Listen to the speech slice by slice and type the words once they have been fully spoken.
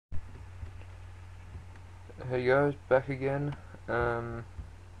Hey guys, back again.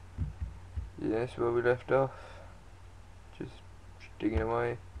 Yes, where we left off. Just digging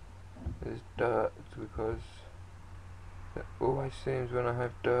away. There's dirt because it always seems when I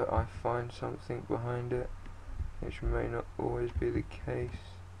have dirt I find something behind it, which may not always be the case,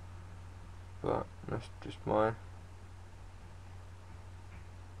 but that's just my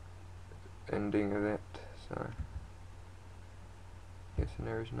ending of it. So, guessing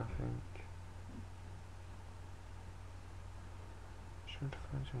there is nothing. Trying to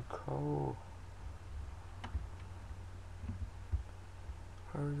find some coal.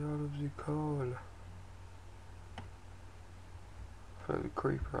 Where is all of the coal? Throw the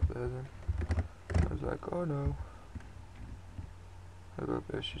creeper up there then. I was like, oh no.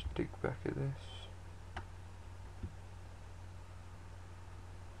 Let's just dig back at this.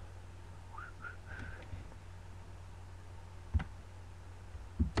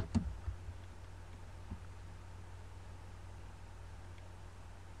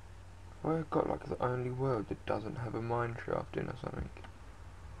 I've got like the only world that doesn't have a mine shaft in or something.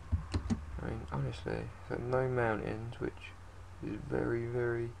 I mean, honestly, there are no mountains, which is very,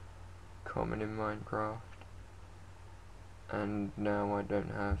 very common in Minecraft. And now I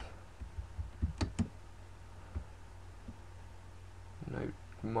don't have no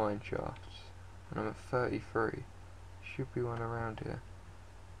mine shafts. And I'm at 33. Should be one around here.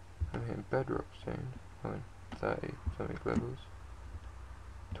 I'm hitting bedrock soon. I'm in 30 something levels.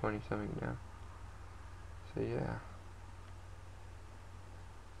 20 something now. So yeah.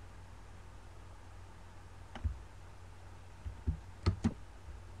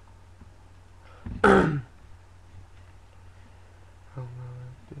 How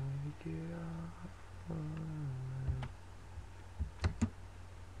much do we get up?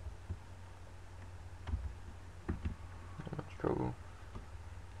 Not much trouble.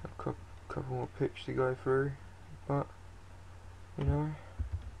 A couple more picks to go through, but you know,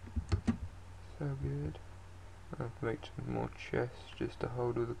 so good. I'll make some more chests just to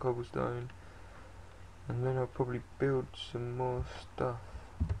hold all the cobblestone, and then I'll probably build some more stuff,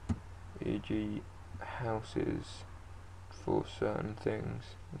 e.g. houses for certain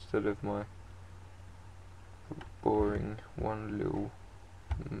things, instead of my boring one little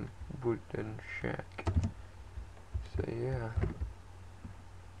wooden shack. So yeah,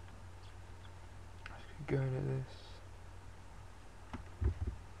 let's get going at this.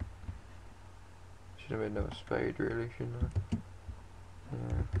 Should have made another spade really, shouldn't I?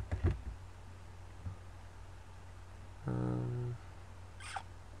 Yeah.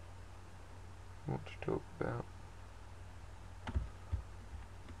 What to talk about?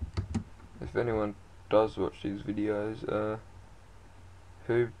 If anyone does watch these videos,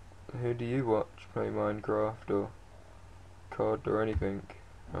 who do you watch play Minecraft or COD or anything?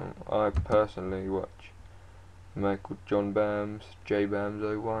 I personally watch a man called John Bams,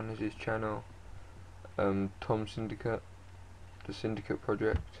 JBams01 is his channel. Tom Syndicate, the Syndicate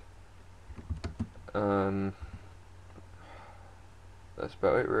Project. That's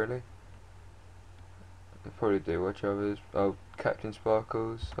about it really. I probably do watch others. Oh, Captain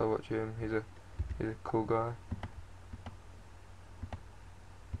Sparkles, I watch him. He's a cool guy.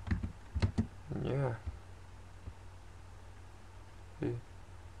 And yeah,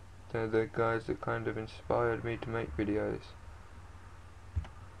 they're the guys that kind of inspired me to make videos.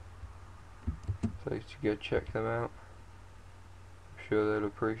 So you should go check them out. I'm sure they'll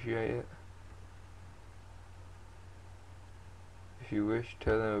appreciate it. If you wish,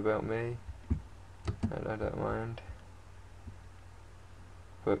 tell them about me, and I don't mind.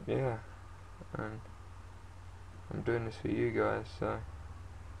 But yeah, and I'm doing this for you guys, so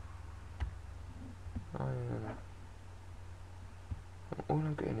iron. All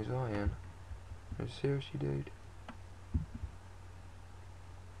I'm getting is iron. Seriously, dude.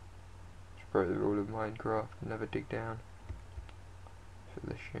 Just broke the rule of Minecraft. Never dig down.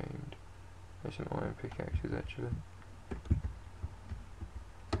 Feel ashamed. There's some iron pickaxes actually.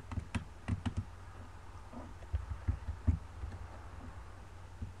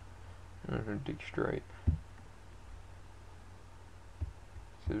 I'm gonna dig straight.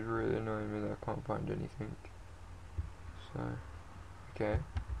 This is really annoying me that I can't find anything. So, okay.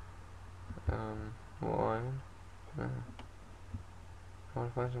 More iron. I want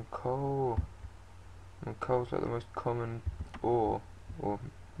to find some coal. And coal's like the most common ore or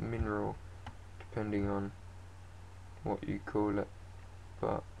mineral, depending on what you call it.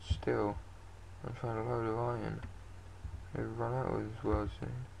 But still, I'm trying to load of iron. Maybe run out of this world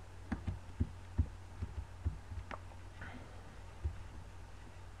soon.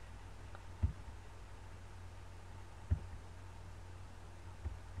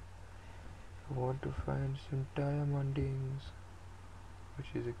 I want to find some diamondings, which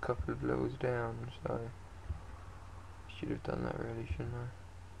is a couple of levels down, so I should have done that really, shouldn't I?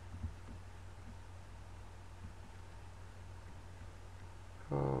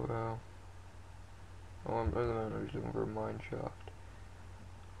 Oh well. Oh, at the moment I'm just looking for a mine shaft.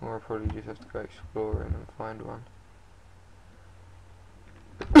 Or I'll probably just have to go exploring and find one.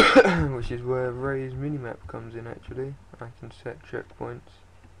 Which is where Ray's minimap comes in actually. I can set checkpoints.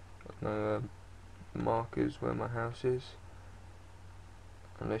 No markers where my house is.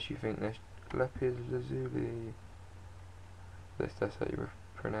 Unless you think there's lapis lazuli. That's how you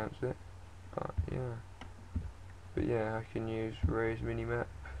pronounce it. But yeah. But yeah, I can use Ray's minimap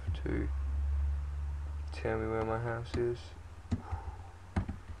to tell me where my house is.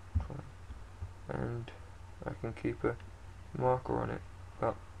 And I can keep a marker on it.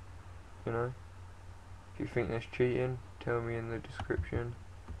 But, you know, if you think that's cheating, tell me in the description.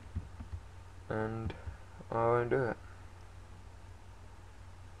 And I won't do it.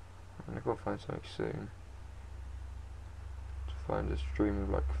 And I've got to find something soon. To find a stream of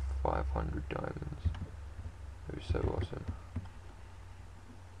like 500 diamonds. It was so awesome.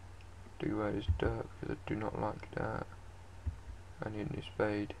 Do I just dirt because I do not like that. I need a new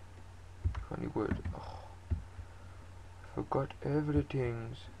spade. Only wood. Oh, I forgot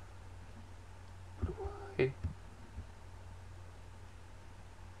everything. But why?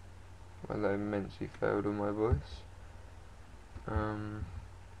 Well, I immensely failed on my voice.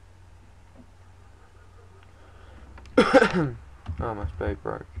 Oh, my spade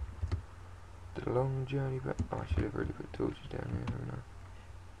broke. The long journey back. Oh, I should have really put torches down here, haven't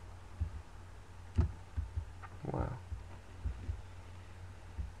I? Wow.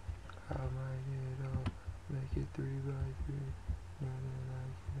 How am I get up? Make it 3 by 3. Nothing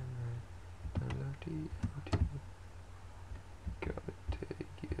like it, man. I love TNT. Gotta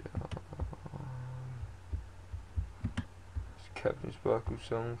take it off. It's Captain Sparkle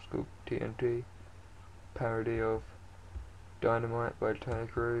song, it's called TNT. Parody of Dynamite by Tayo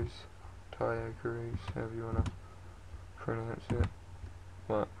Cruz. Tayo Cruz, however you wanna pronounce it.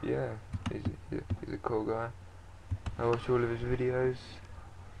 But yeah, he's a cool guy. I watch all of his videos.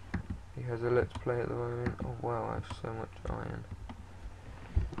 He has a let's play at the moment. Oh wow, I have so much iron.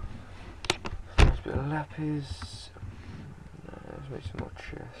 Nice bit of lapis. Let's make some more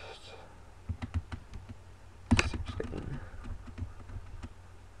chests. 16.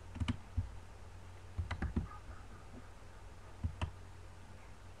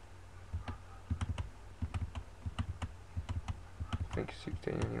 I think it's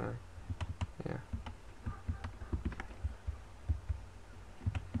 16 anyway. Yeah.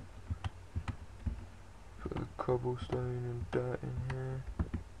 Put the cobblestone and dirt in here.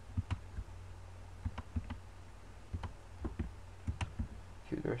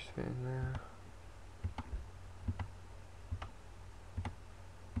 Keep the rest of it in there.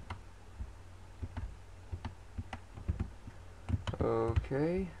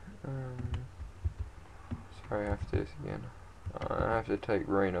 Okay. Sorry, I have to do this again. I have to take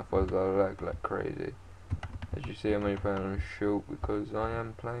rain off, otherwise I lag like crazy. As you see, I'm only playing on short because I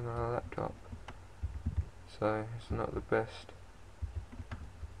am playing on a laptop. So it's not the best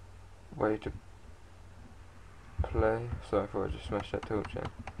way to play. Sorry if I just smashed that torch in.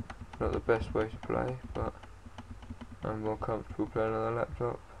 Not the best way to play, but I'm more comfortable playing on a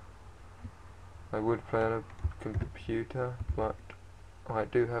laptop. I would play on a computer, but I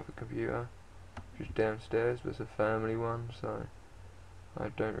do have a computer, which is downstairs, but it's a family one, so I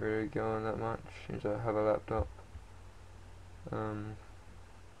don't really go on that much since I have a laptop.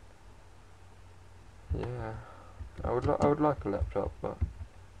 Yeah, I would like a laptop, but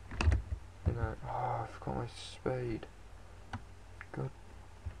you know, oh, I forgot my spade. God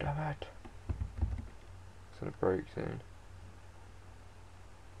damn it! It's gonna break soon.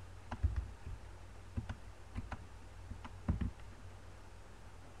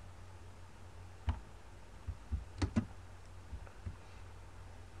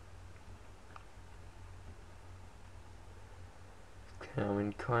 I'm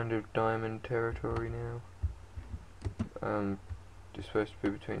in kind of diamond territory now. It's supposed to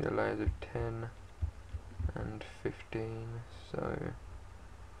be between the layers of 10 and 15, so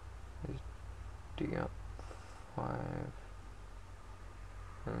let's dig up 5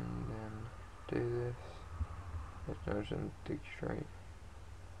 and then do this. Let's no, just dig straight.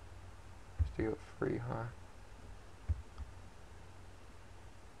 Let's dig up 3 high.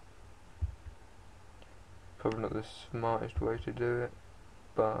 Probably not the smartest way to do it,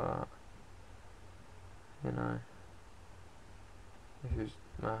 but you know, this is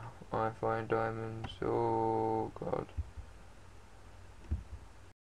I find diamonds. Oh god.